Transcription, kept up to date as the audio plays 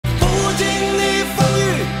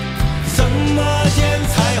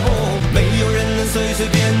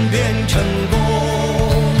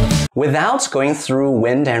Without going through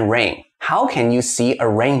wind and rain, how can you see a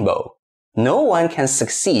rainbow? No one can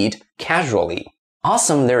succeed casually.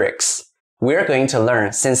 Awesome lyrics. We're going to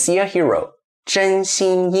learn Sincere Hero, 真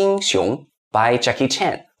心英雄 by Jacky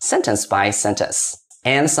Chan, sentence by sentence,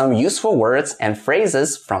 and some useful words and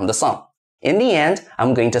phrases from the song. In the end,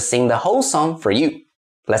 I'm going to sing the whole song for you.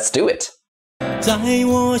 Let's do it. 在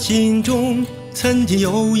我心中曾经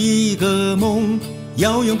有一个梦，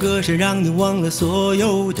要用歌声让你忘了所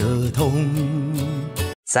有的痛。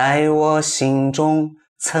在我心中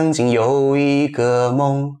曾经有一个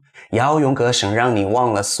梦，要用歌声让你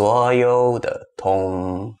忘了所有的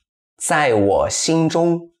痛。在我心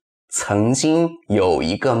中曾经有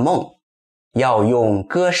一个梦，要用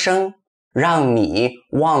歌声让你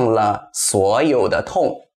忘了所有的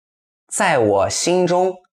痛。在我心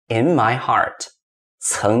中 in my heart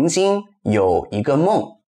曾经有一个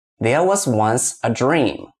梦 There was once a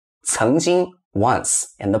dream 曾经 once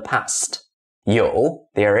in the past 有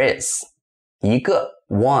there is 一个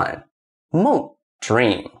one 梦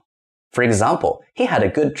dream For example, he had a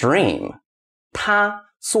good dream 他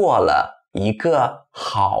做了一个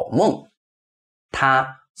好梦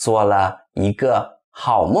他做了一个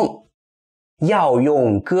好梦要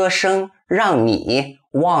用歌声让你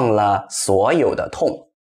忘了所有的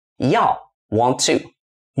痛要 want to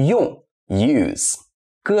用 use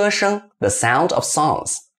歌声 the sound of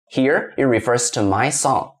songs Here it refers to my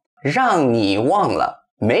song 让你忘了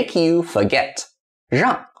make you forget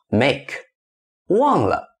让 make 忘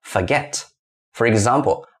了 forget For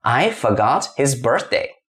example, I forgot his birthday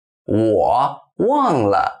我忘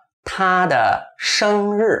了他的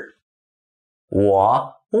生日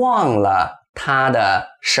我忘了他的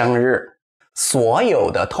生日所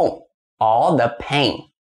有的痛 all the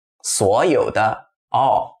pain 所有的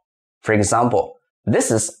all For example,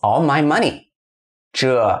 this is all my money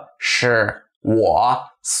这是我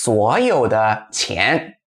所有的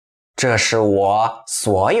钱这是我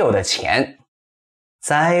所有的钱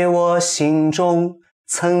在我心中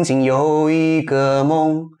曾经有一个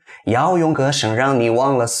梦要用歌声让你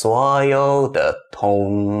忘了所有的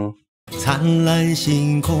痛灿烂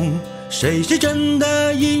星空谁是真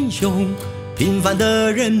的英雄平凡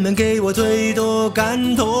的人们给我最多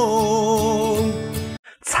感动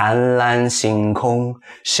灿烂星空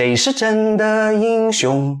谁是真的英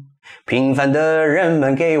雄平凡的人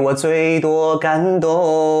们给我最多感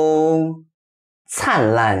动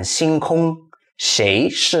灿烂星空谁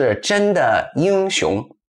是真的英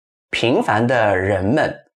雄平凡的人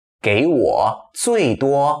们给我最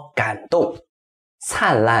多感动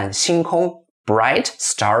灿烂星空 bright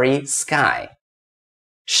starry sky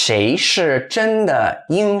谁是真的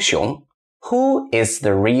英雄 Who is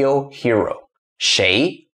the real hero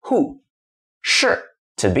谁 who 是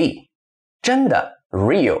to be 真的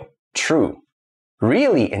real true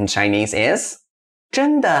Really in Chinese is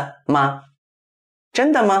真的吗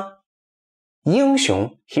真的吗英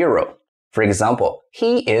雄 hero For example,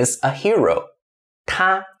 he is a hero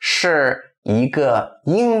他是一个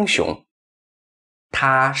英雄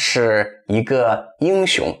他是一个英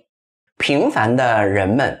雄平凡的人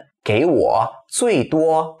们给我最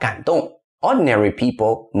多感动 Ordinary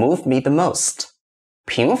people move me the most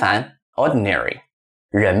平凡 ordinary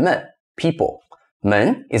人们 people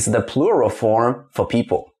们 is the plural form for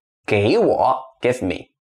people 给我 give me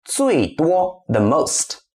最多 the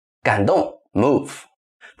most 感动 move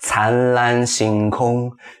灿烂星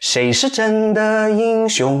空谁是真的英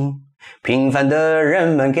雄平凡的人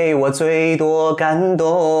们给我最多感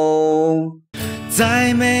动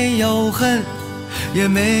再没有恨也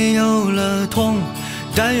没有了痛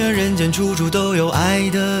但愿人间处处都有爱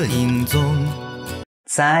的影踪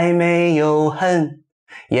再没有恨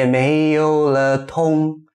也没有了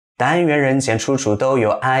痛但愿人间处处都有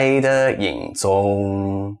爱的影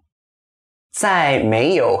踪再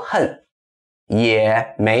没有恨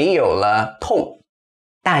也没有了痛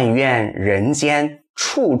但愿人间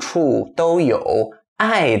处处都有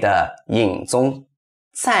爱的影踪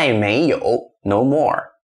再没有 no more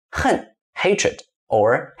恨 hatred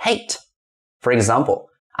or hate For example,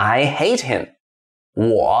 I hate him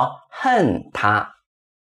我恨他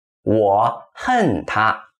我恨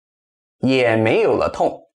他也没有了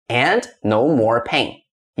痛 and no more pain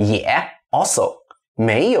也 also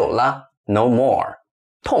没有了 no more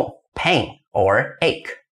痛 pain or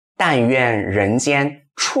ache 但愿人间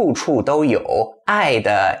处处都有爱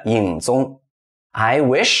的影踪 I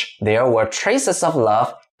wish there were traces of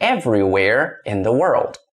love everywhere in the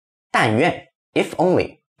world 但愿 if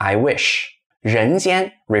only I wish 人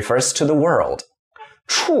间 refers to the world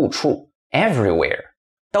处处 everywhere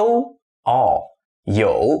都 all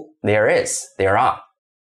有 there is there are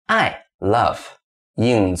爱 love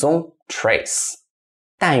影踪 trace。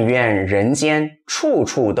但愿人间处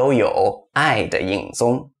处都有爱的影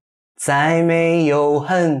踪，再没有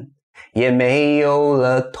恨，也没有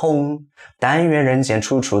了痛。但愿人间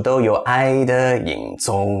处处都有爱的影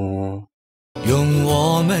踪。用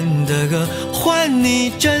我们的歌换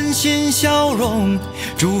你真心笑容，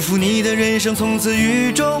祝福你的人生从此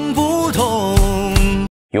与众不同。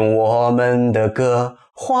用我们的歌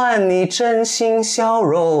换你真心笑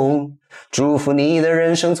容，祝福你的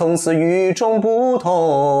人生从此与众不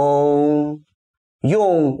同。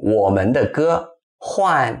用我们的歌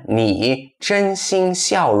换你真心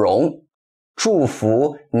笑容，祝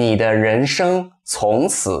福你的人生从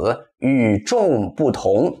此与众不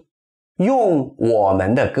同。用我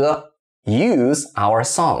们的歌 use our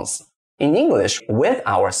songs. In English, with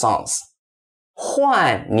our songs.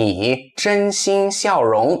 换你真心笑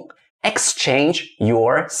容 exchange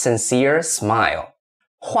your sincere smile.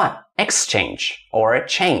 换 exchange or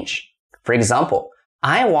change. For example,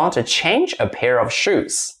 I want to change a pair of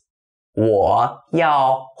shoes. 我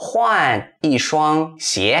要换一双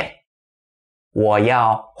鞋。我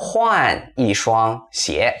要换一双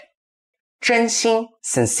鞋。真心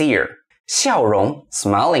sincere. 笑容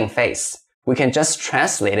smiling face. We can just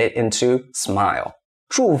translate it into smile.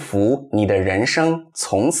 祝福你的人生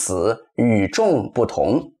从此与众不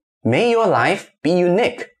同。May your life be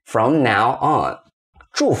unique from now on.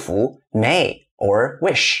 祝福 may or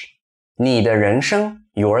wish. 你的人生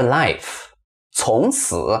your life. 从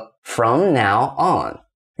此 from now on.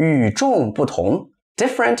 与众不同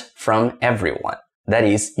different from everyone. That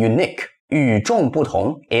is unique. 与众不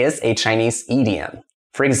同 is a Chinese idiom.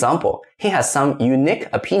 For example, he has some unique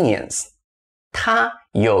opinions. 他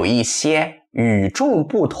有一些与众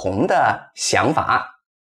不同的想法。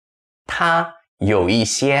他有一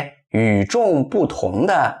些与众不同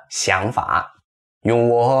的想法。用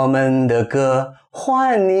我们的歌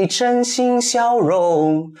换你真心笑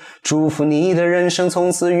容，祝福你的人生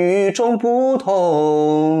从此与众不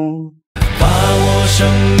同。把握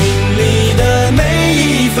生命里的每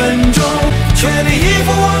一分钟，全力以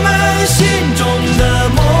赴我们心中的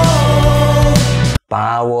梦。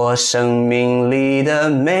把握生命里的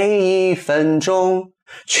每一分钟，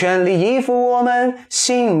全力以赴我们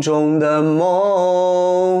心中的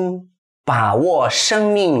梦。把握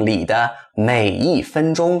生命里的每一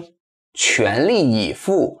分钟，全力以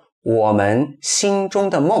赴我们心中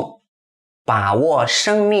的梦。把握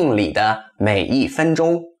生命里的每一分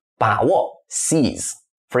钟，把握 seize.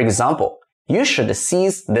 For example, you should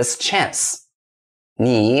seize this chance.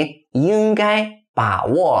 你应该把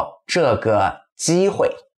握这个机会。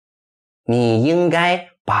你应该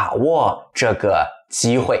把握这个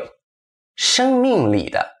机会。生命里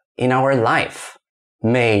的 in our life.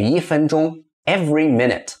 每一分钟 every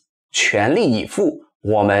minute. 全力以赴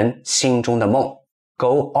我们心中的梦。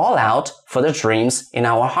Go all out for the dreams in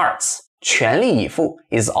our hearts. 全力以赴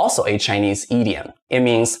is also a Chinese idiom. It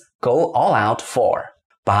means go all out for.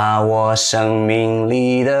 把握生命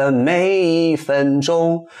里的每一分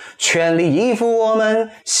钟，全力以赴我们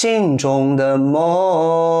心中的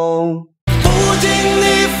梦。不经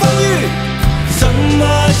历风雨，怎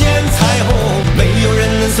么见彩虹？没有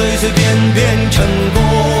人能随随便便成功。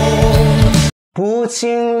不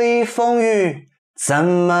经历风雨，怎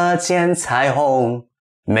么见彩虹？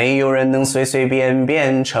没有人能随随便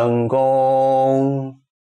便成功。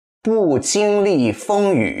不经历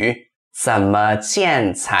风雨，怎么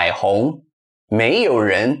见彩虹？没有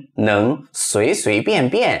人能随随便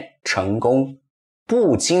便成功。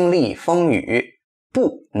不经历风雨，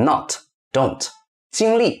不 not don't.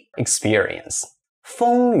 经历 experience.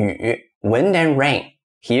 风雨 wind and rain.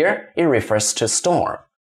 Here it refers to storm.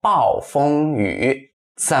 暴风雨。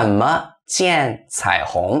怎么见彩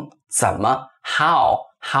虹？怎么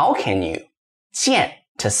how can you? 见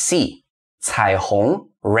to see. 彩虹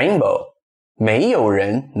rainbow. 没有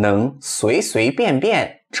人能随随便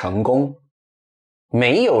便成功。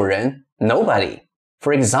没有人 nobody.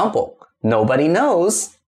 For example, nobody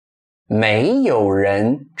knows. 没有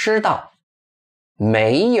人知道。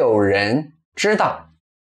没有人知道。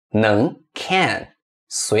能 can.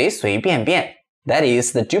 随随便便。That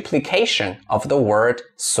is the duplication of the word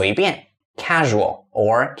随便 casual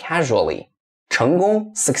or casually. 成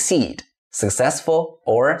功 succeed. Successful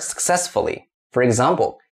or successfully. For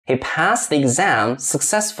example, he passed the exam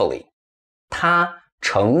successfully. 他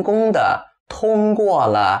成功地通过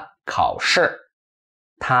了考试。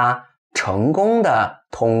他成功地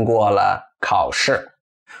通过了考试。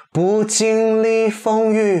不经历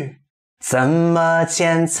风雨，怎么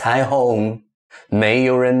见彩虹？没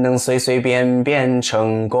有人能随随便便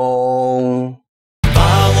成功。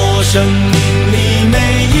把握生命里每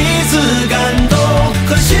一次感动，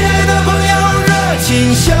和心爱的朋友热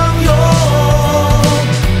情相拥。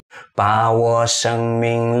把握生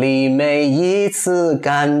命里每一次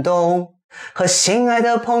感动，和心爱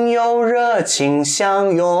的朋友热情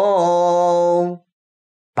相拥。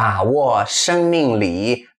把握生命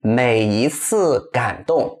里每一次感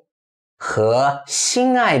动，和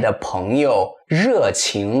心爱的朋友热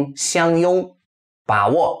情相拥。把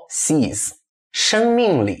握 seize 生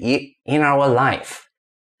命里 in our life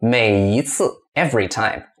每一次 every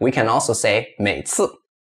time we can also say 每次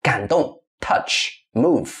感动 touch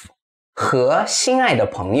move 和心爱的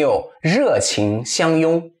朋友热情相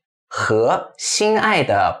拥和心爱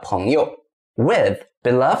的朋友 with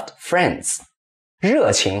beloved friends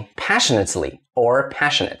热情 passionately or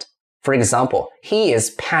passionate for example he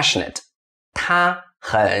is passionate 他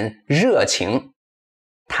很热情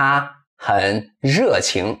他很热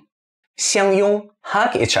情相拥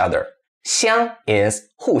hug each other 相 is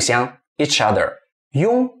互相 each other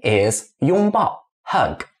拥 is 拥抱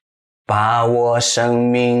hug 把握生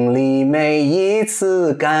命里每一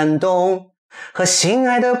次感动和心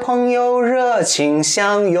爱的朋友热情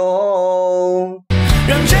相拥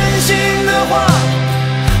让真心的话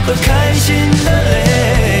和开心的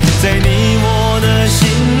泪在你我的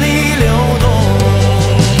心里流动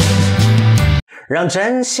让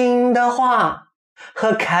真心的话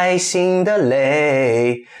和开心的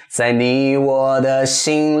泪在你我的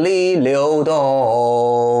心里流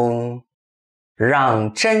动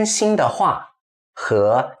让真心的话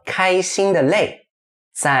和开心的泪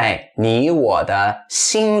在你我的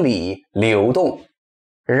心里流动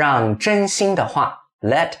让真心的话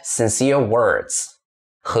let sincere words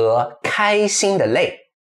和开心的泪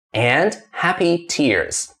and happy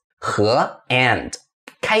tears 和 and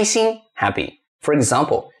开心 happy For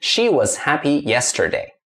example, she was happy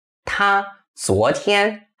yesterday. 她昨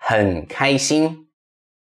天很开心。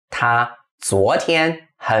她昨天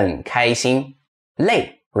很开心。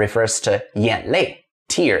泪 refers to 眼泪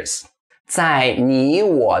tears 在你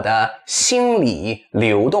我的心里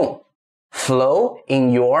流动 flow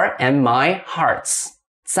in your and my hearts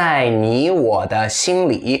在你我的心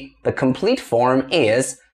里 the complete form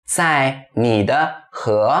is 在你的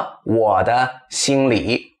和我的心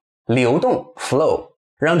里流动 flow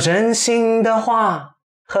让真心的话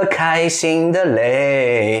和开心的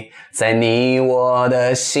泪在你我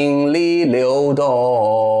的心里流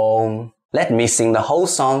动 Let me sing the whole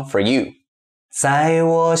song for you 在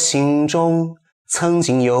我心中曾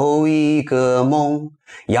经有一个梦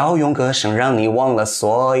要用歌声让你忘了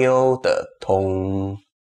所有的痛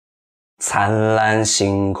灿烂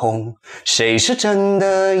星空谁是真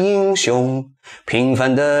的英雄平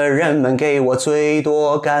凡的人们给我最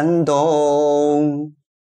多感动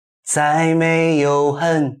再没有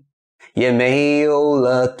恨也没有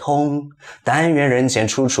了痛但愿人间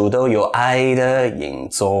处处都有爱的影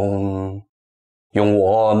踪用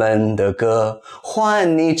我们的歌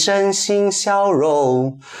换你真心笑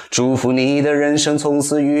容祝福你的人生从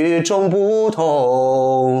此与众不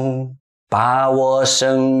同把握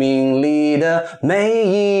生命里的每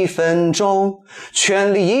一分钟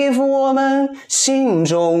全力以赴我们心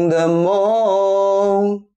中的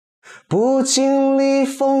梦不经历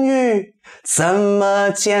风雨怎么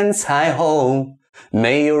见彩虹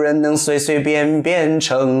没有人能随随便便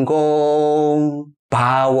成功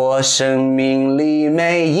把握生命里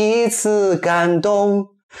每一次感动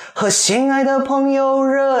和心爱的朋友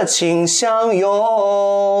热情相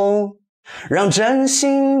拥让真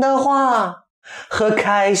心的话和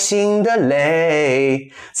开心的泪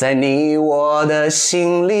在你我的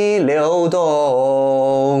心里流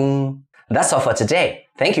动 That's all for today.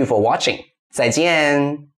 Thank you for watching. 再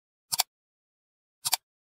见